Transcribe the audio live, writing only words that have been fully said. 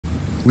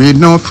We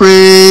no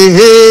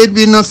afraid,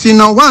 we no see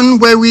no one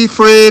where we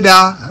afraid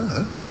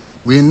of.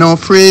 We no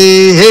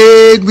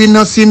afraid, we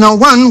no see no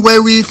one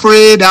where we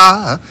afraid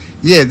of.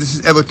 Yeah, this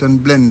is Everton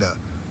Blender,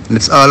 and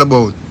it's all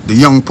about the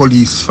young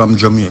police from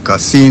Jamaica,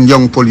 seeing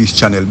Young Police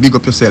Channel. Big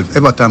up yourself,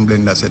 Everton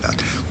Blender said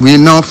that. We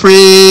no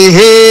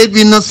afraid,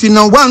 we no see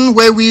no one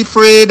where we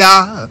afraid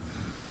of.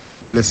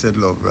 Blessed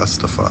love,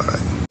 Rastafari.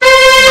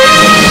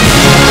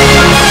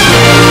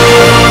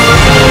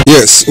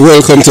 Yes,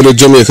 welcome to the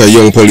Jamaica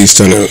Young Police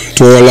Channel.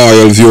 To our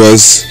loyal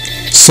viewers,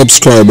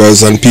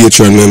 subscribers and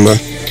Patreon member.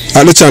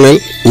 At the channel,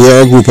 we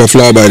are a group of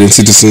law-abiding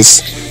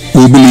citizens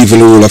who believe in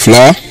the rule of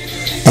law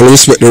and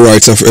respect the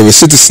rights of every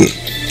citizen,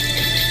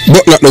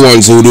 but not the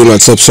ones who do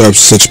not subscribe to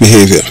such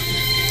behavior.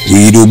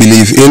 We do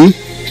believe in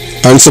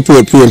and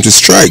support preemptive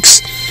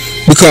strikes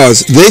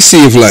because they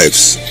save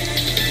lives.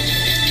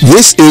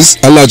 This is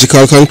a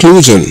logical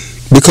conclusion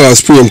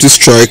because preemptive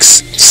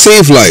strikes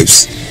save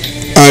lives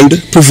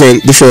and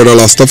prevent the further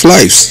loss of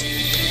lives.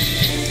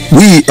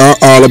 We are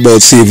all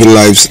about saving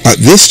lives at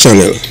this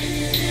channel.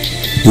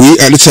 We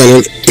at the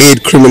channel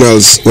aid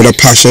criminals with a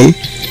passion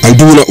and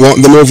do not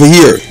want them over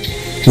here.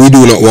 We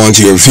do not want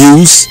your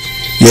views,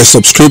 your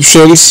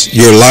subscriptions,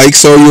 your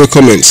likes or your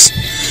comments.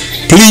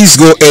 Please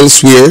go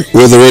elsewhere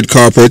where the red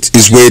carpet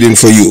is waiting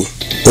for you.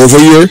 Over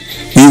here,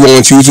 we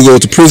want you to go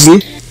to prison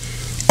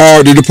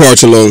or the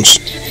departure lounge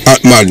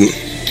at Madden.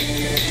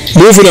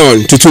 Moving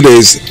on to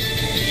today's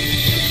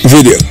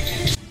video.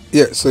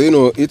 Yeah, so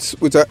it's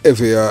with a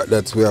heavy heart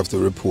that we have to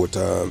report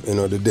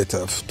the death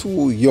of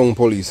two young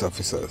police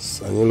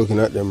officers, and you're looking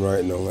at them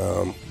right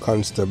now.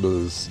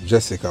 Constables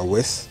Jessica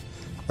West,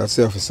 that's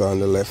the officer on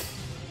the left,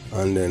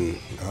 and then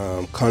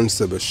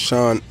Constable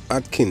Sean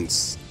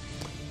Atkins,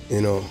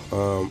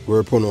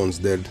 were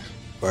pronounced dead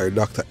by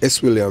Dr.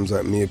 S. Williams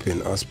at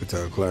Maypen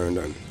Hospital,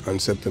 Clarendon, on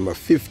September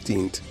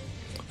 15th,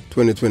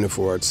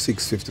 2024 at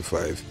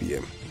 6:55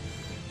 p.m.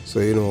 So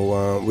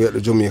we at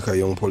the Jamaica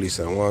Young Police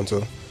and want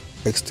to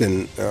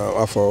extend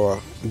our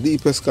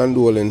deepest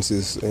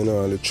condolences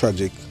on the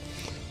tragic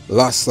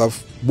loss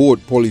of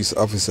both police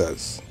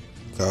officers.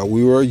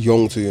 We were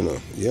young too,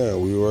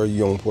 we were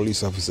young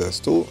police officers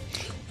too,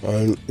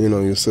 and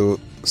you still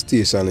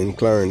stationed in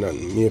Clarendon,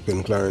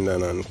 Maypen,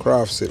 Clarendon and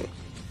Craftshill.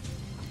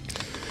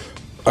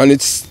 And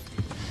it's,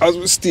 as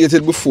we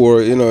stated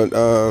before,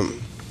 the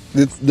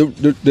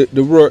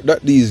work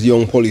that these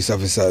young police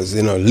officers,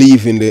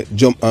 leaving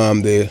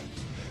the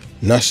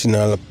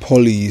National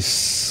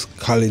Police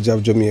College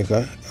of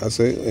Jamaica,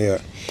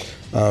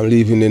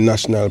 leaving the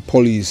National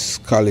Police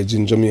College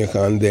in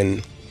Jamaica, and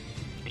then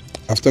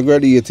after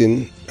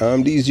graduating,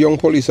 these young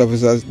police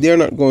officers, they're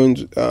not going,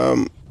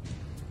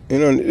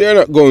 they're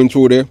not going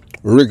through the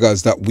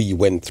rigors that we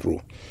went through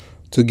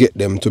to get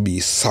them to be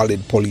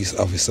solid police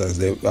officers.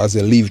 As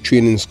they leave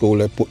training school,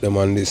 they put them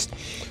on this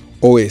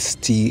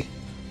OST,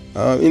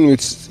 in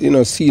which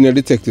senior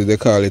detectives, they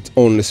call it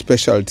only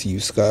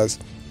specialties, because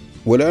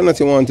whether or not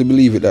you want to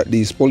believe it, that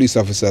these police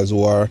officers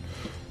who are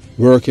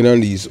working on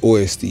these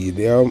OST,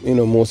 they are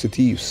mostly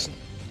thieves.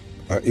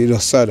 It's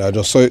just sad. I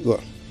just saw it go.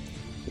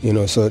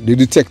 So the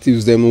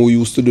detectives, them who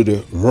used to do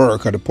the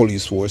work of the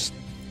police force,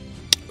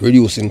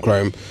 reducing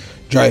crime,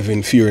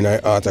 driving fear in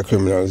the heart of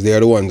criminals, they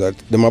are the ones that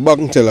them are back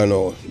and tell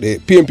now. The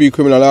PMP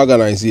criminal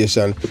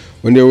organization,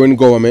 when they were in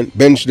government,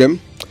 bench them,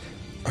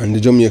 and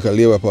the Jamaica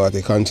Labour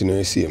Party continue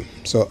the same.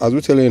 So as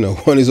we tell you now,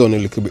 one is only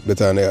a little bit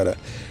better than the other.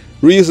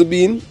 Reason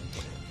being,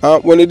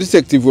 when the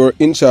detective were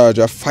in charge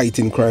of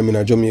fighting crime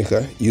in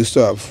Jamaica, you used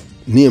to have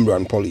name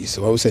brand police.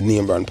 When we say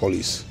name brand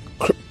police,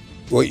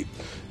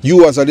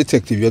 you as a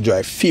detective, you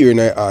drive fear in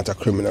the heart of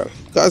criminal.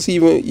 Because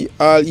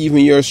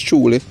even yours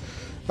truly,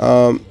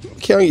 can't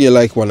get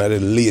like one of the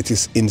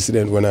latest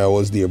incident when I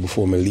was there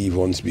before me leave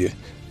once be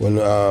when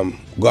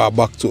go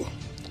back to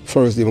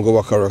first day go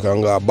back to work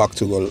and go back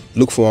to go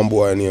look for one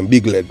boy named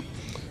Big Led.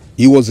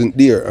 He wasn't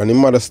there and his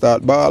mother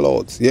start ball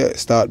out. Yeah,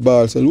 start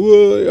ball, said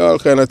all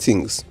kind of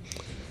things.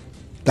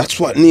 That's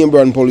what name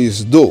brand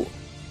police do.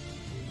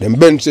 Them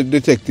bench the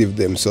detective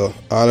them, so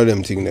all of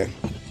them thing them.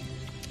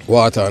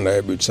 Water under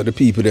the bridge. So the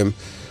people them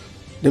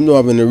don't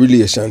have any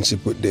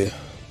relationship with the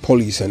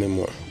police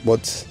anymore.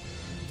 But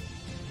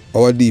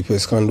our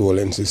deepest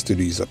condolences to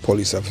these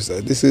police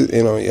officers. This is,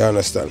 you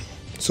understand.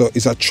 So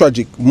it's a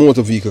tragic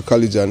motor vehicle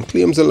collision,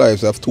 claims the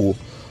lives of two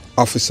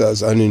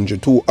officers and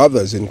injured two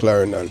others in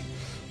Clarendon.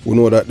 We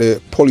know that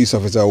the police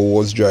officer who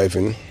was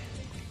driving,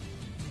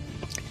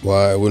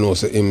 why we know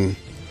him,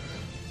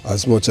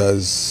 as much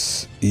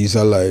as he's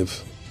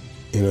alive,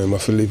 he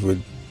must live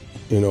with,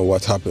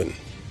 what happened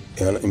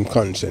and in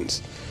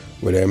conscience,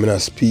 whether I'm in a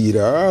speed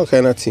or all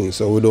kind of things,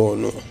 so we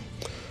don't know.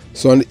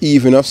 So on the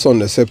evening of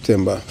Sunday,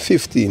 September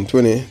 15,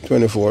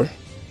 2024,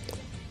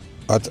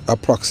 at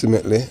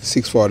approximately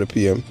 6:40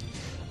 p.m.,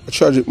 a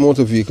tragic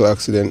motor vehicle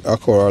accident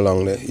occurred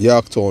along the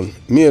Yorktown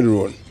Main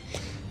Road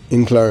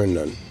in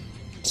Clarendon.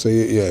 So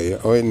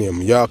our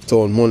name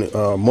Yorktown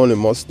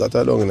Monimus, that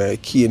are down in the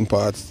Keene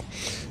part.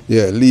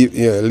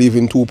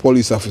 Leaving two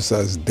police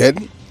officers dead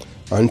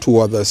and two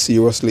others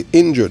seriously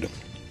injured.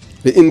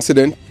 The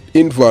incident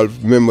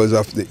involved members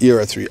of the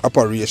Era 3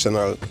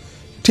 operational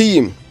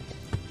team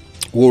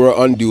who were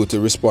on duty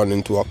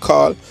responding to a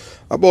call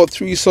about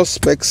 3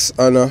 suspects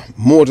on a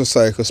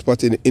motorcycle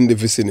spotted in the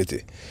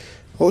vicinity.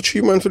 Oh,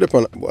 3 men for the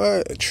pan.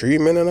 Why? 3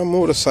 men on a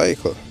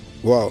motorcycle.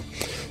 Wow.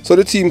 So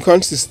the team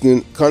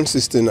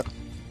consisting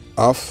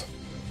of,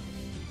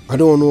 I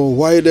don't know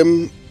why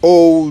them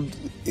old,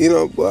 you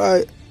know,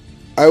 why.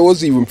 I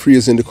was even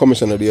praising the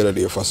commissioner the other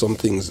day for some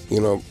things,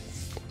 you know,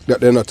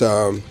 that they're not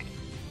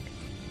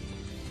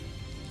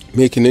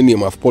making the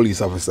name of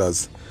police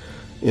officers,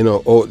 you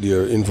know, out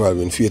there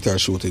involved in fatal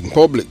shooting in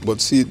public.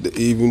 But see,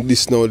 even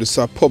this now, this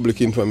is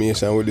public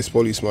information with this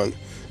policeman,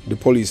 the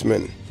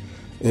policemen.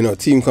 You know,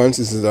 team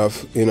consists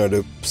of, you know,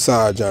 the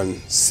Sergeant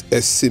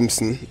S.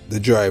 Simpson, the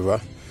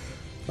driver,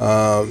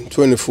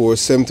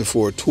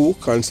 24-74-2,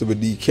 Constable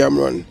D.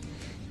 Cameron,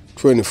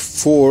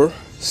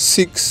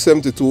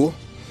 24-6-72.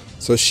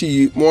 So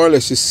she, more or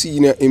less, is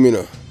senior him, you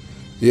know.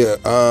 Yeah,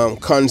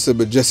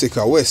 Constable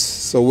Jessica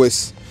West. So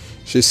West,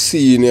 she's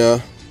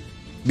senior,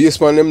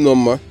 based on them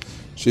number,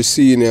 she's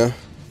senior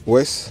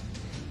West,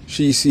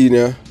 she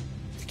senior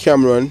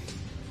Cameron,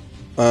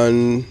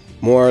 and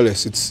more or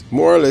less, it's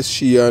more or less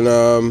she and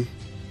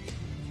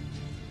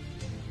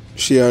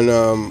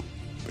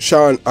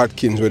Sean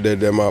Atkins were there,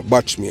 them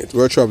batchmate.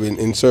 We're traveling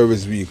in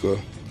service vehicle,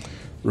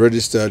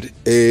 registered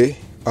A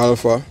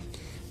Alpha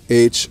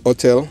H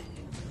Hotel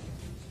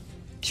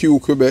Q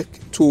Quebec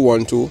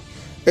 212,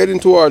 heading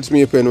towards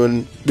Maypen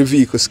when the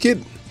vehicle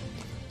skid.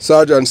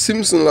 Sergeant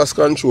Simpson lost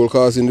control,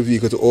 causing the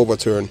vehicle to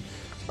overturn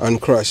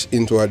and crash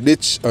into a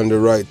ditch on the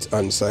right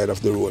hand side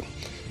of the road.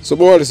 So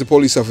more or less the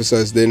police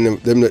officers, they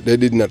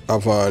did not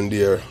have on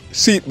their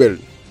seatbelt,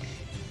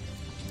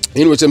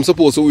 in which I'm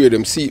supposed to wear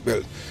them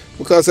seatbelt.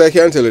 Because I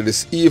can tell you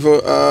this,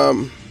 even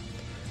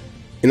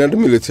in the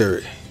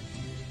military,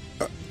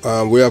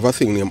 we have a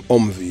thing named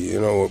Humvee,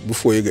 you know,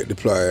 before you get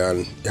deployed,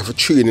 and you have to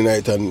train in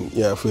it, and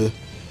you have to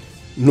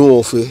know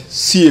if you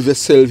save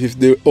yourself if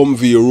the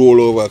Humvee roll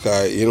over,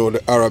 because, you know,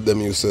 the Arab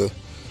them used to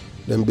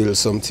them build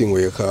something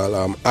where you call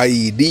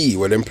IED,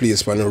 where them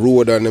place on the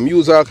road, and them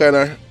use all kind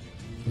of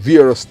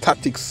various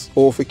tactics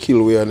of a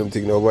kill way and them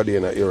thing over there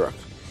in Iraq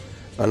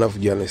and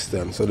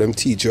Afghanistan. So them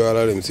teach you all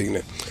of them thing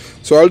there.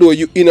 So although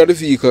you in the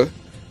vehicle,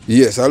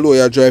 yes, although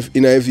you drive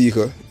in a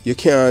vehicle, you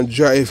can't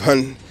drive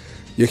and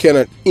you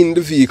cannot in the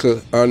vehicle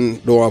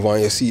and don't have on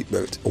your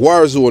seatbelt.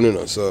 War zone, you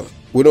know, so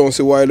we don't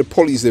see why the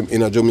police them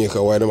in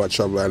Jamaica, why them are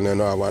traveling and they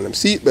don't have on them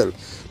seatbelt.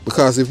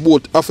 Because if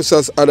both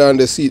officers had on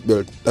their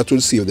seatbelt, that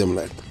will save them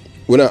life.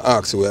 We're not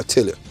asking, we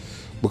tell you.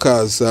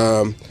 Because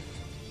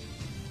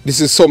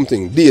this is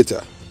something,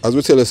 data. As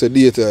we tell us,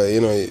 data,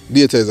 you know,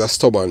 data is a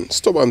stubborn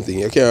thing.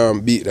 You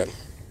can't beat that.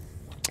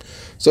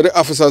 So the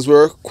officers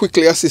were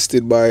quickly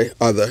assisted by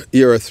other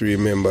Era 3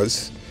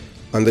 members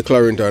and the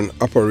Clarendon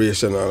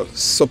operational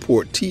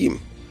support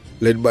team,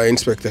 led by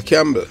Inspector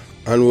Campbell,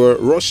 and were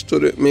rushed to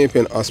the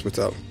Maypen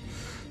Hospital.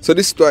 So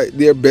despite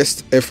their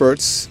best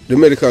efforts, the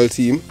medical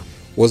team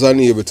was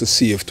unable to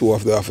save 2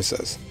 of the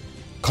officers.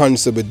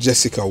 Constable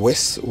Jessica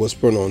West was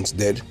pronounced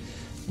dead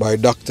by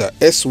Dr.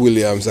 S.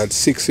 Williams at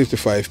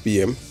 6:55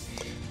 p.m.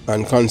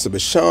 and Constable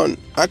Sean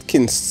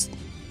Atkins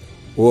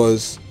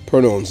was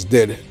pronounced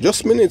dead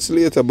just minutes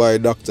later by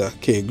Dr.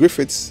 K.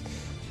 Griffiths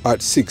at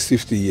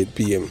 6:58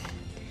 p.m.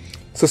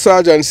 So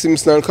Sergeant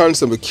Simpson and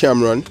Constable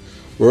Cameron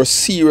were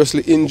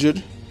seriously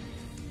injured,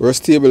 were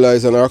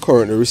stabilized, and are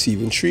currently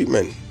receiving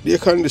treatment. Their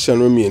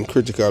condition remained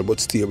critical but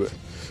stable.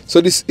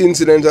 So this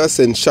incident has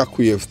sent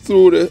shockwave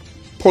through the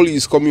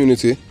police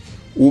community,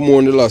 who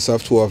mourn the loss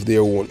of 2 of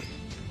their own.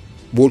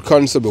 Both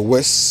Constable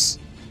West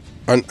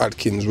and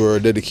Atkins were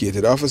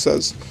dedicated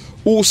officers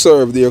who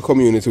served their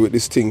community with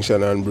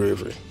distinction and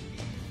bravery.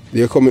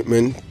 Their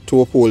commitment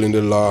to upholding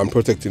the law and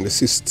protecting the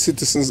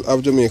citizens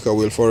of Jamaica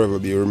will forever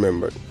be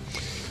remembered.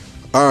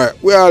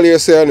 Alright, we all here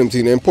say them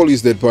thing, and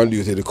police dead on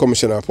duty, the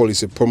commissioner of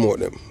police promote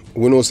them.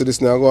 We know so this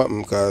now go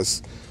happen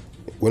because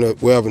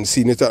we haven't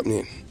seen it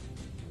happening.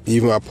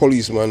 Even a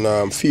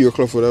policeman, Fear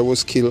Clufford, that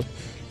was killed.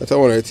 That's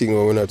one of the things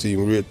we're not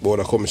even rate about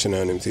the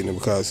commissioner and them thing,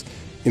 because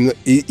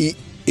he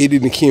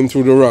didn't came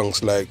through the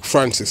ranks like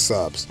Francis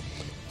Saabs.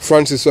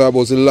 Francis Saab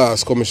was the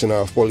last commissioner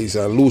of police,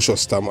 and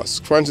Lucius Thomas.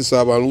 Francis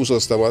Saab and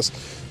Lucius Thomas,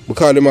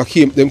 because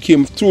them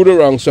came through the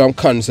ranks from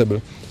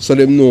constable, so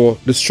they know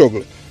the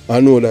struggle. I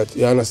know that,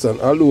 you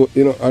understand. Although,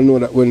 you know, I know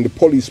that when the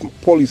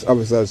police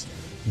officers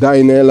die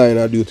in their line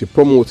of duty,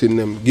 promoting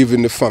them,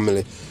 giving the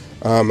family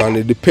and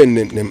the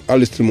dependent them a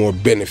little more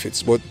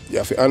benefits. But you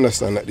have to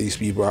understand that these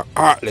people are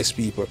heartless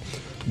people.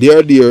 They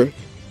are there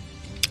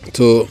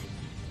to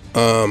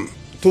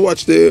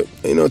watch the,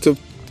 you know, to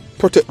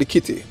protect the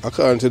kitty,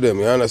 according to them,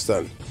 you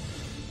understand?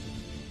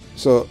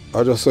 So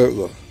I just saw it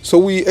go. So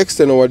we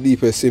extend our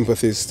deepest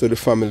sympathies to the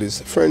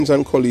families, friends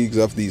and colleagues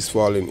of these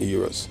fallen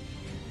heroes.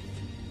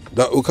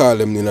 That we call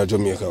them in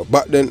Jamaica.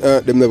 Back then,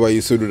 them never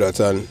used to do that,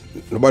 and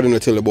nobody no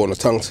tell about no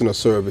thanks in the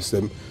service.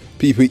 Them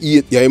people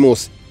eat. Yeah,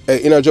 most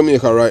in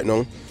Jamaica right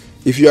now,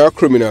 if you are a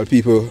criminal,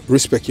 people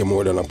respect you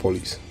more than a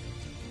police.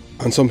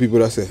 And some people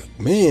that say,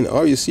 man,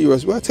 are you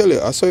serious? Well, I tell you,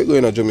 I saw it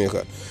going in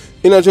Jamaica.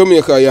 In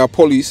Jamaica, your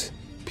police,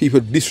 people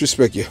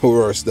disrespect you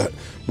worse that.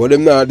 But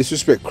them not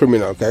disrespect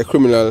criminal. Because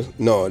criminal,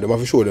 no, them have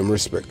to show them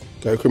respect.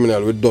 Because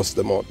criminal will dust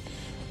them out.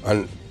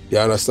 And you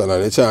understand,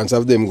 and the chance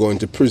of them going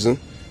to prison,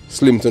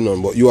 slim to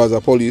none. But you as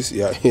a police,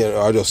 yeah,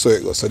 I just saw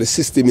it go. So the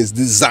system is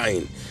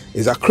designed.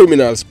 It's a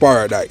criminal's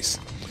paradise.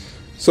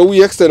 So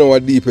we extend our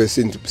deepest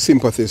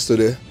sympathies to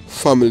the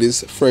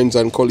families, friends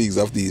and colleagues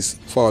of these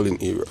fallen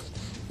heroes.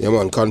 Yeah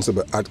man,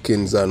 Constable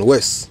Atkins and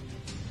West.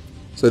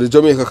 So the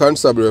Jamaica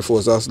Constabulary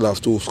Force has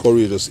lost two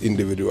courageous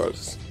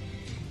individuals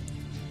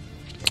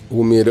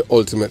who made the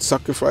ultimate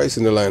sacrifice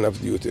in the line of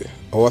duty.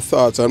 Our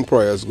thoughts and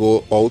prayers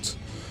go out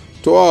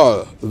to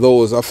all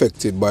those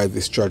affected by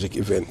this tragic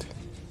event,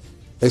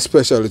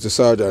 especially to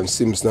Sergeant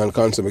Simpson and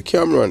Constable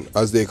Cameron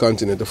as they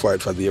continue to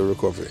fight for their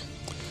recovery.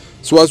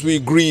 So as we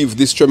grieve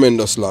this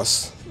tremendous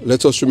loss,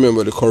 let us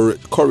remember the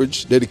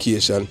courage,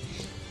 dedication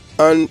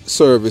and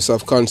service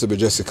of Constable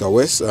Jessica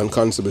West and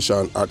Constable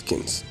Sean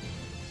Atkins,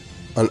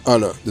 and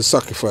honor the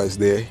sacrifice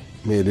they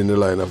made in the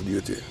line of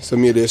duty. So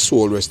may their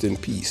soul rest in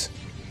peace.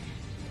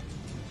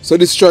 So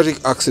this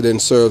tragic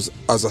accident serves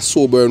as a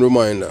sobering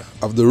reminder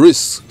of the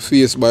risks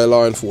faced by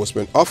law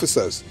enforcement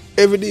officers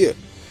every day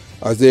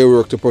as they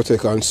work to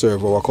protect and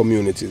serve our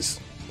communities.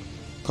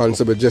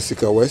 Constable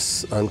Jessica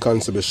West and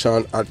Constable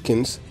Sean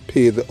Atkins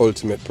paid the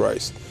ultimate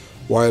price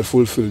while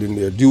fulfilling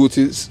their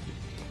duties,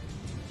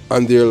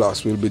 and their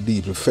loss will be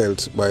deeply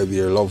felt by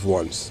their loved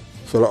ones,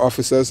 fellow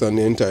officers and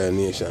the entire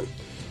nation.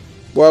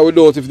 But we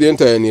doubt if the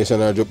entire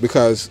nation are joke,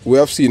 because we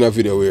have seen a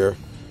video where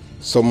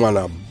some man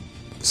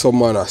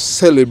are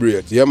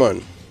celebrate. Yeah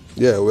man.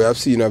 Yeah, we have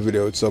seen a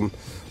video with some,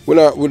 we're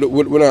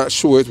not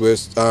sure it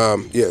was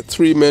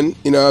three men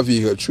in our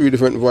vehicle, three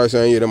different voices,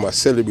 and them are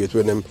celebrate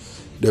when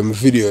them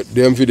video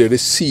the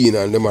scene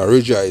and them are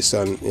rejoice,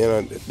 and you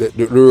know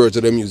the words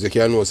of them music,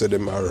 you know, say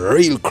them are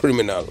real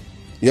criminal.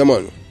 Yeah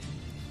man.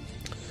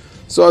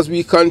 So as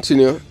we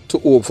continue to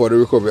hope for the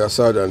recovery of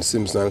Sergeant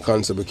Simpson and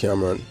Constable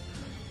Cameron,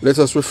 let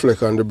us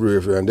reflect on the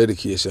bravery and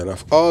dedication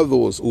of all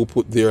those who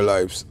put their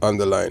lives on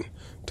the line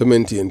to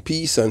maintain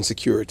peace and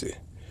security.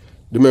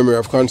 The memory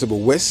of Constable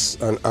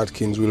West and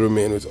Atkins will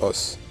remain with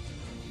us,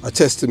 a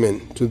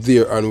testament to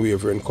their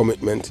unwavering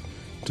commitment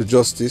to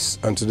justice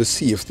and to the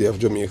safety of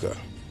Jamaica.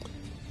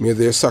 May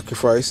their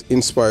sacrifice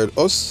inspire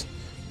us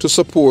to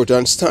support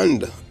and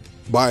stand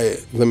by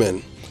the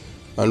men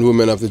and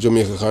women of the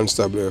Jamaica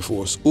Constabulary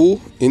Force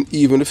who, in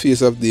even the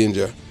face of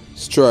danger,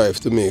 strive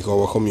to make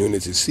our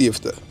community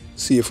safer.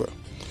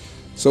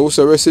 So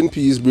rest in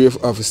peace, brave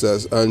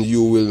officers, and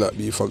you will not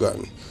be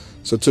forgotten.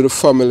 So to the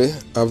family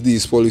of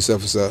these police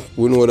officers,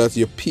 we know that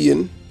your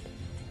pain,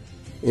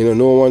 you know,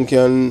 no one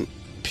can,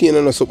 pain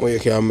is not something you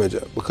can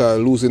measure, because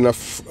losing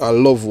a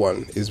loved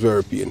one is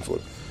very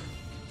painful.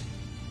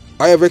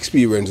 I have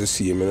experienced the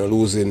same, you know,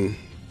 losing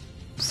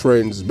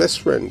friends, best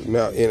friends. You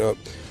know,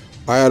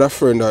 I had a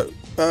friend that,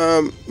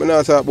 I'm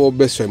not talking about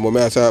best friend, but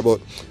I talk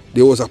about,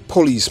 there was a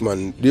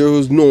policeman. There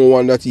was no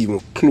one that even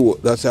close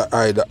that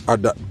I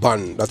had that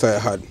band that I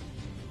had.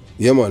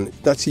 Yeah man,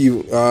 that's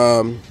even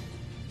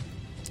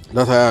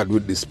that I had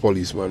with this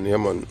policeman. Yeah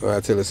man,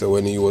 I tell you, so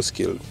when he was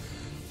killed,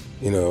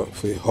 you know,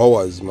 for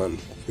hours man,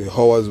 for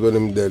hours when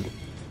him dead,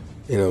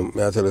 you know,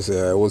 I tell you,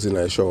 say I was in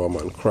a shower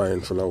man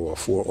crying for about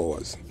 4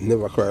 hours.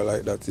 Never cried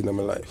like that in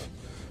my life.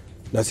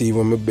 That's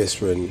even my best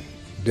friend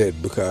dead,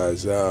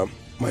 because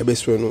my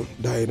best friend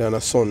died on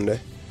a Sunday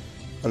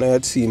and I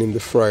had seen him the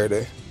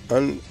Friday,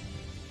 and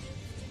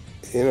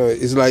you know,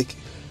 it's like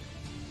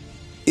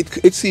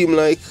it seemed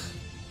like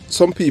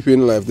some people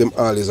in life, them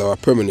always have a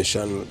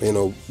premonition, you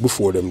know,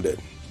 before them dead.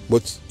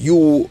 But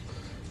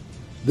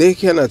they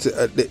cannot,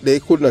 they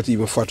could not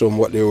even fathom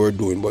what they were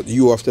doing. But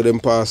you, after them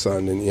pass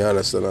on, then you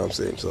understand what I'm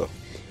saying. So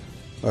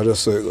I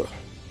just say,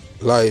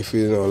 life,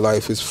 you know,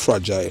 life is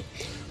fragile,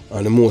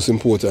 and the most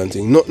important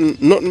thing,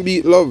 nothing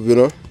beat love, you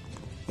know.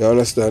 You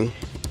understand?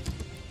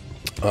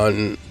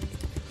 And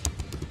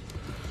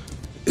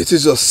it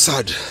is just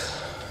sad,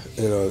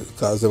 you know,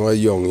 because them are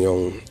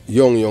young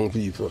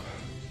people.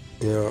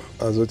 You know,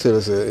 as we tell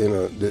us, you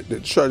know, the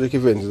tragic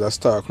event is a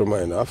stark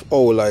reminder of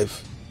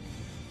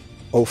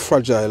how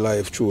fragile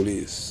life truly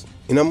is.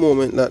 In a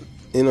moment that,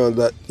 you know,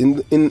 that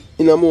in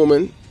a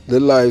moment, the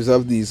lives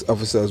of these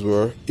officers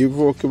were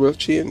irrevocably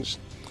changed.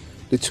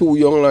 The 2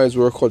 young lives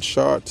were cut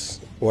short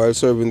while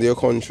serving their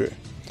country.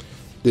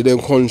 Did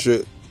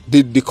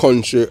the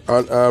country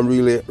and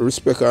really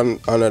respect and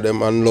honor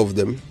them and love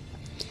them?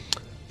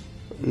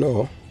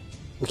 No,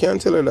 we can't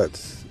tell you that.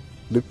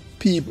 The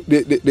people,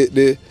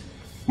 the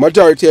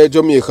majority of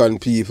Jamaican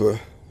people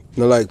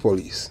don't like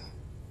police,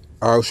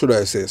 or should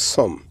I say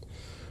some.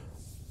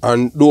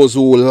 And those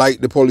who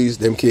like the police,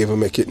 them can't even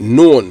make it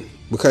known,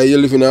 because you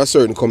live in a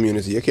certain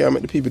community. You can't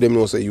make the people them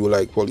know say you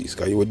like police,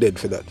 because you were dead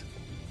for that.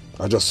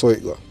 I just saw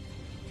it go.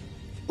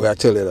 Well, I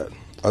tell you that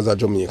as a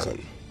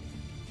Jamaican.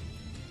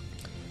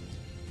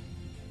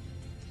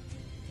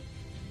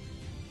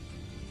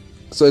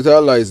 So it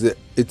highlights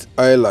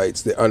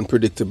the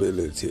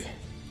unpredictability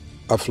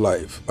of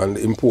life and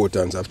the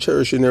importance of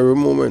cherishing every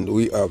moment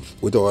we have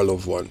with our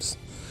loved ones.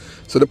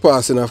 So the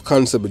passing of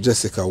Constable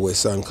Jessica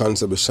West and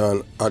Constable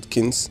Sean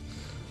Atkins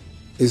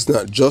is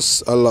not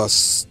just a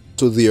loss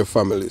to their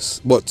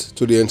families, but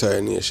to the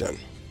entire nation.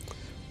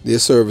 Their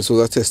service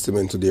was a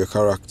testament to their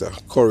character,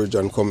 courage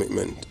and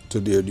commitment to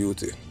their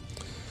duty.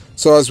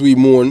 So as we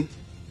mourn,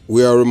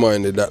 we are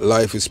reminded that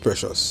life is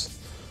precious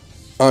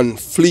and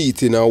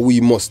fleeting, and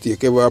we must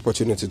take every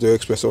opportunity to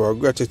express our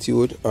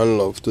gratitude and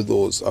love to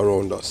those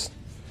around us.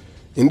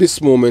 In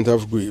this moment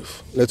of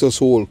grief, let us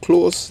hold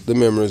close the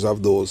memories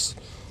of those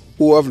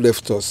who have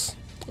left us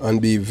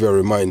and be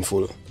very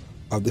mindful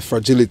of the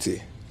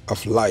fragility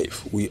of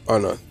life. We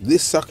honor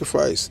this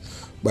sacrifice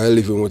by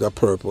living with a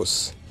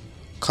purpose,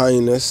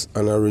 kindness,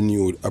 and a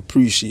renewed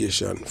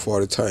appreciation for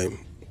the time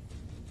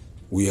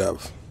we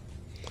have.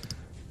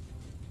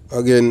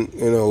 Again,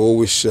 we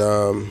wish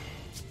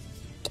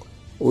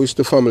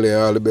the family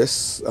all the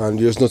best, and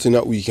there's nothing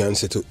that we can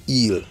say to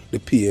heal the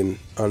pain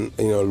and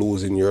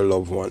losing your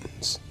loved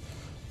ones.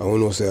 I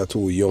want to say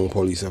to young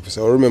police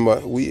officers. I remember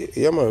we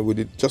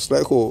did just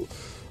like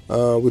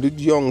how we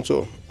did young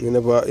too. You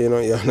never,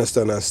 you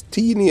understand, as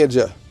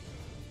teenager.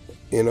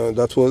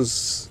 That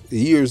was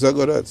years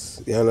ago.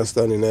 That you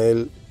understand, in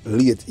the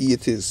late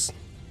 80s.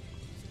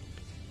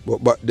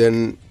 But back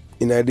then,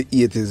 in the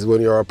 80s,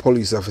 when you're a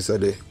police officer,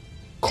 the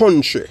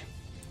country,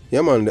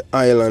 the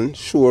island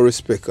show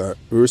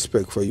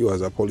respect for you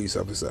as a police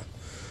officer.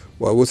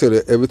 But I would say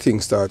that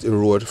everything started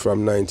erode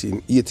from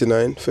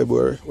 1989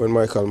 February, when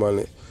Michael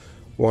Manley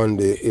won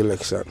the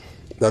election.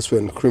 That's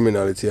when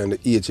criminality and the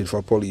hatred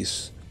for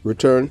police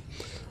return,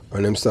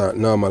 and them start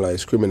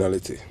normalize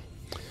criminality.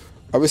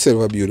 Have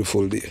yourself a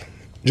beautiful day.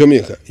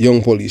 Jamaica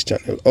Young Police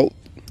Channel out.